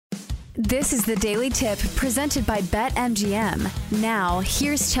This is the Daily Tip presented by BetMGM. Now,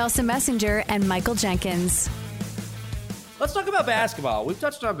 here's Chelsea Messenger and Michael Jenkins. Let's talk about basketball. We've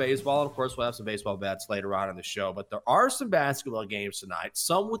touched on baseball, and of course, we'll have some baseball bets later on in the show, but there are some basketball games tonight,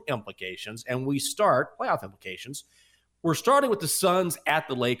 some with implications, and we start playoff implications. We're starting with the Suns at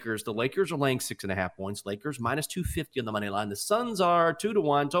the Lakers. The Lakers are laying 6.5 points. Lakers minus 250 on the money line. The Suns are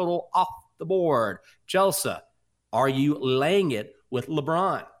 2-1 total off the board. Chelsea, are you laying it with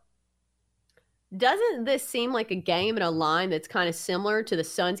LeBron? Doesn't this seem like a game and a line that's kind of similar to the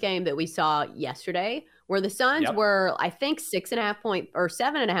Suns game that we saw yesterday, where the Suns were, I think, 6.5 point or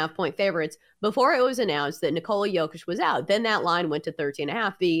 7.5 point favorites before it was announced that Nikola Jokic was out. Then that line went to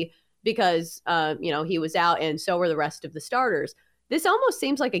 13.5 because he was out, and so were the rest of the starters. This almost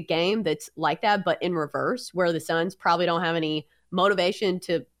seems like a game that's like that, but in reverse, where the Suns probably don't have any motivation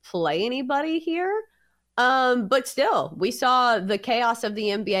to play anybody here. But still, we saw the chaos of the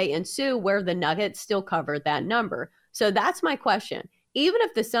NBA ensue where the Nuggets still covered that number. So that's my question. Even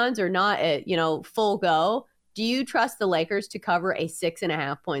if the Suns are not at, full go, do you trust the Lakers to cover a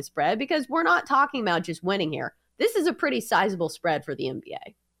 6.5 point spread? Because we're not talking about just winning here. This is a pretty sizable spread for the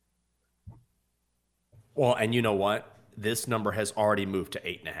NBA. Well, and you know what? This number has already moved to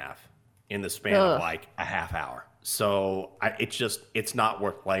 8.5 in the span of like a half hour. So it's not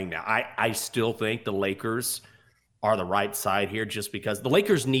worth playing now. I still think the Lakers are the right side here just because the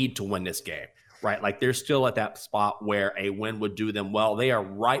Lakers need to win this game, right? Like they're still at that spot where a win would do them well. They are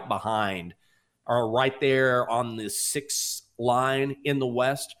right behind, are right there on the 6th line in the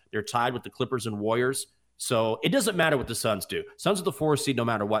West. They're tied with the Clippers and Warriors. So it doesn't matter what the Suns do. Suns are the 4th seed no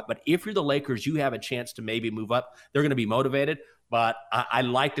matter what. But if you're the Lakers, you have a chance to maybe move up. They're going to be motivated. But I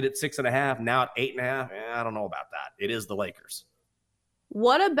liked it at 6.5. Now at 8.5, I don't know about that. It is the Lakers.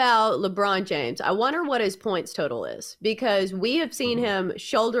 What about LeBron James? I wonder what his points total is, because we have seen him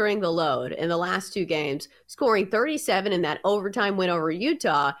shouldering the load in the last 2 games, scoring 37 in that overtime win over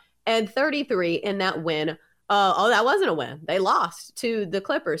Utah and 33 in that win. That wasn't a win. They lost to the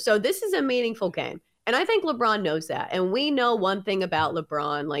Clippers. So this is a meaningful game. And I think LeBron knows that. And we know one thing about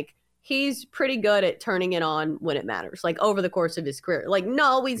LeBron, like, he's pretty good at turning it on when it matters, like over the course of his career. Like,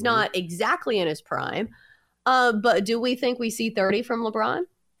 no, he's not exactly in his prime. But do we think we see 30 from LeBron?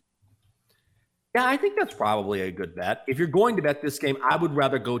 Yeah, I think that's probably a good bet. If you're going to bet this game, I would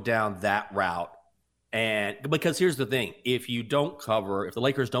rather go down that route. And because here's the thing, if the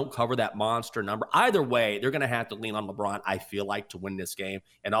Lakers don't cover that monster number, either way, they're going to have to lean on LeBron, I feel like, to win this game.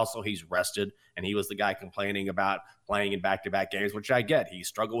 And also he's rested, and he was the guy complaining about playing in back-to-back games, which I get. He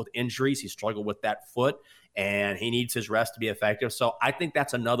struggled with injuries. He struggled with that foot, and he needs his rest to be effective. So I think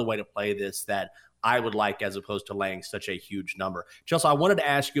that's another way to play this that I would like, as opposed to laying such a huge number. Chelsea, I wanted to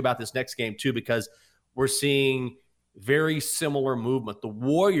ask you about this next game too, because we're seeing very similar movement. The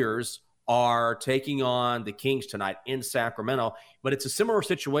Warriors are taking on the Kings tonight in Sacramento, but it's a similar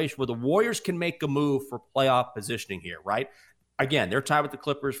situation where the Warriors can make a move for playoff positioning here, right? Again, they're tied with the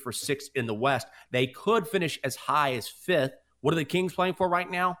Clippers for 6th in the West. They could finish as high as 5th. What are the Kings playing for right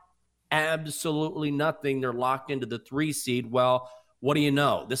now? Absolutely nothing. They're locked into the 3 seed. Well, what do you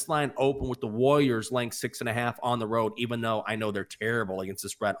know? This line opened with the Warriors laying 6.5 on the road, even though I know they're terrible against the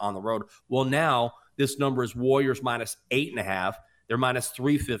spread on the road. Well, now this number is Warriors minus 8.5. They're minus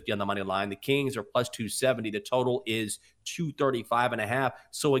 350 on the money line. The Kings are plus 270. The total is 235.5.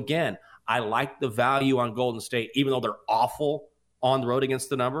 So again, I like the value on Golden State, even though they're awful on the road against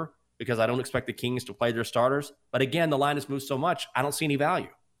the number, because I don't expect the Kings to play their starters. But again, the line has moved so much, I don't see any value.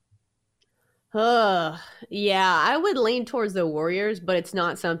 Yeah, I would lean towards the Warriors, but it's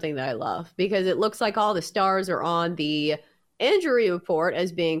not something that I love, because it looks like all the stars are on the injury report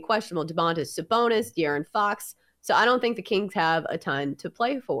as being questionable. Domantas Sabonis, De'Aaron Fox. So I don't think the Kings have a ton to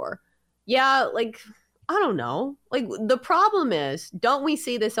play for. Yeah, like, I don't know. Like, the problem is, don't we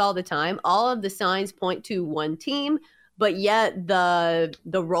see this all the time? All of the signs point to one team, but yet the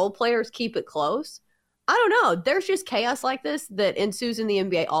role players keep it close. I don't know. There's just chaos like this that ensues in the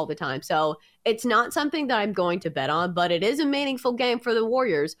NBA all the time. So it's not something that I'm going to bet on, but it is a meaningful game for the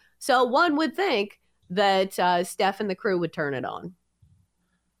Warriors. So one would think that Steph and the crew would turn it on.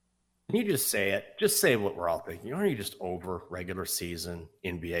 Can you just say it? Just say what we're all thinking. Aren't you just over regular season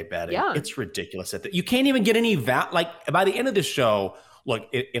NBA betting? Yeah. It's ridiculous. You can't even get any like, by the end of the show, look,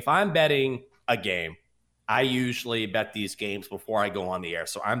 if I'm betting a game, I usually bet these games before I go on the air.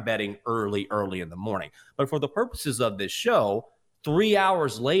 So I'm betting early in the morning. But for the purposes of this show, 3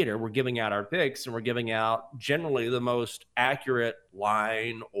 hours later, we're giving out our picks, and we're giving out generally the most accurate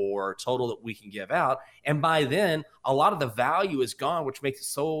line or total that we can give out. And by then, a lot of the value is gone, which makes it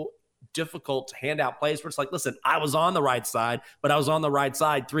so difficult handout plays where it's like, listen, I was on the right side, but I was on the right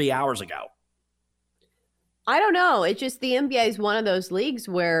side 3 hours ago. I don't know. It's just the NBA is one of those leagues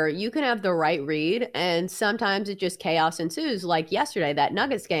where you can have the right read and sometimes it just chaos ensues. Like yesterday, that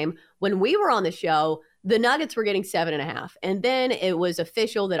Nuggets game, when we were on the show, the Nuggets were getting 7.5. And then it was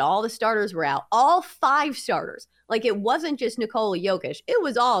official that all the starters were out, all 5 starters. Like it wasn't just Nikola Jokic, it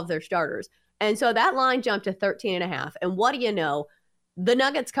was all of their starters. And so that line jumped to 13.5. And what do you know? The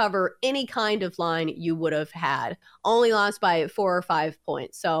Nuggets cover any kind of line you would have had, only lost by 4 or 5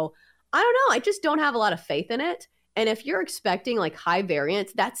 points. So I don't know. I just don't have a lot of faith in it. And if you're expecting like high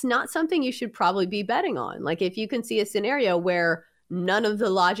variance, that's not something you should probably be betting on. Like if you can see a scenario where none of the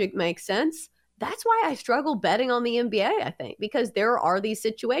logic makes sense, that's why I struggle betting on the NBA, I think, because there are these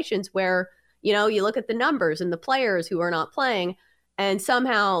situations where, you know, you look at the numbers and the players who are not playing and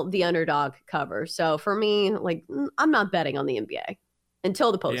somehow the underdog covers. So for me, like I'm not betting on the NBA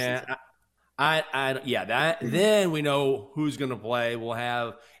until the postseason. Then we know who's going to play. We'll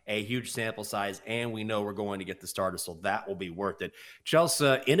have a huge sample size, and we know we're going to get the starters, so that will be worth it.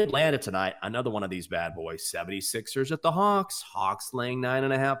 Chelsea in Atlanta tonight, another one of these bad boys. 76ers at the Hawks. Hawks laying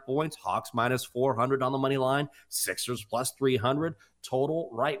 9.5 points. Hawks minus 400 on the money line. Sixers plus 300 total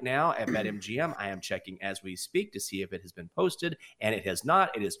right now at BetMGM. I am checking as we speak to see if it has been posted, and it has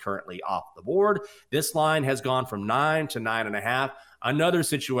not. It is currently off the board. This line has gone from 9 to 9.5. Another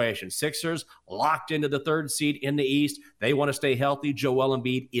situation, Sixers locked into the 3rd seed in the East. They want to stay healthy. Joel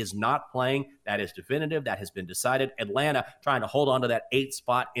Embiid is not playing. That is definitive. That has been decided. Atlanta trying to hold on to that 8th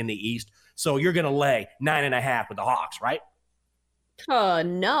spot in the East. So you're going to lay 9.5 with the Hawks, right?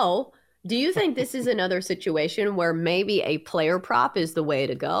 No. Do you think this is another situation where maybe a player prop is the way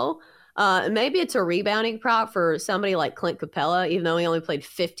to go? Maybe it's a rebounding prop for somebody like Clint Capella, even though he only played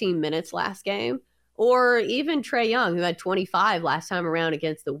 15 minutes last game. Or even Trae Young, who had 25 last time around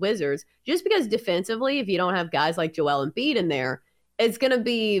against the Wizards, just because defensively, if you don't have guys like Joel Embiid in there, it's going to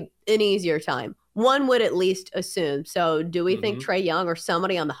be an easier time. One would at least assume. So do we think Trae Young or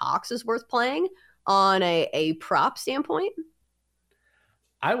somebody on the Hawks is worth playing on a prop standpoint?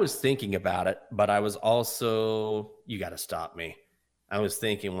 I was thinking about it, but I was also, you got to stop me. I was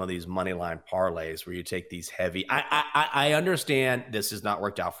thinking one of these money line parlays where you take these heavy. I understand this has not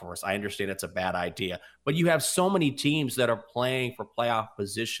worked out for us. I understand it's a bad idea, but you have so many teams that are playing for playoff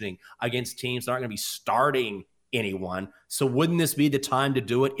positioning against teams that aren't going to be starting anyone. So wouldn't this be the time to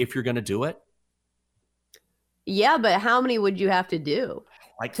do it if you're going to do it? Yeah, but how many would you have to do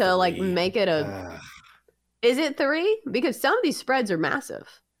make it a? Is it 3? Because some of these spreads are massive.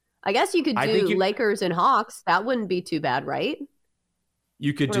 I guess you could do Lakers and Hawks. That wouldn't be too bad, right?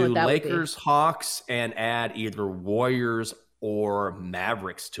 You could do Lakers, Hawks, and add either Warriors or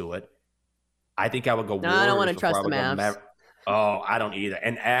Mavericks to it. I think I would go Warriors. I don't want to trust the Mavs. I don't either.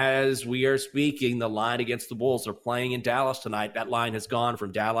 And as we are speaking, the line against the Bulls are playing in Dallas tonight. That line has gone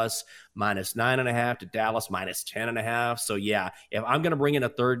from Dallas minus 9.5 to Dallas minus 10.5. So, yeah, if I'm going to bring in a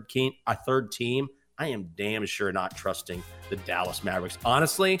third team, I am damn sure not trusting the Dallas Mavericks.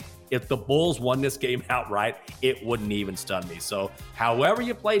 Honestly, if the Bulls won this game outright, it wouldn't even stun me. So however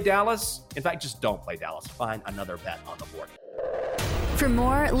you play Dallas, in fact, just don't play Dallas. Find another bet on the board. For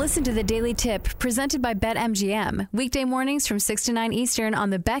more, listen to the Daily Tip presented by BetMGM. Weekday mornings from 6 to 9 Eastern on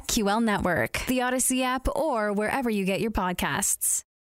the BetQL network, the Odyssey app, or wherever you get your podcasts.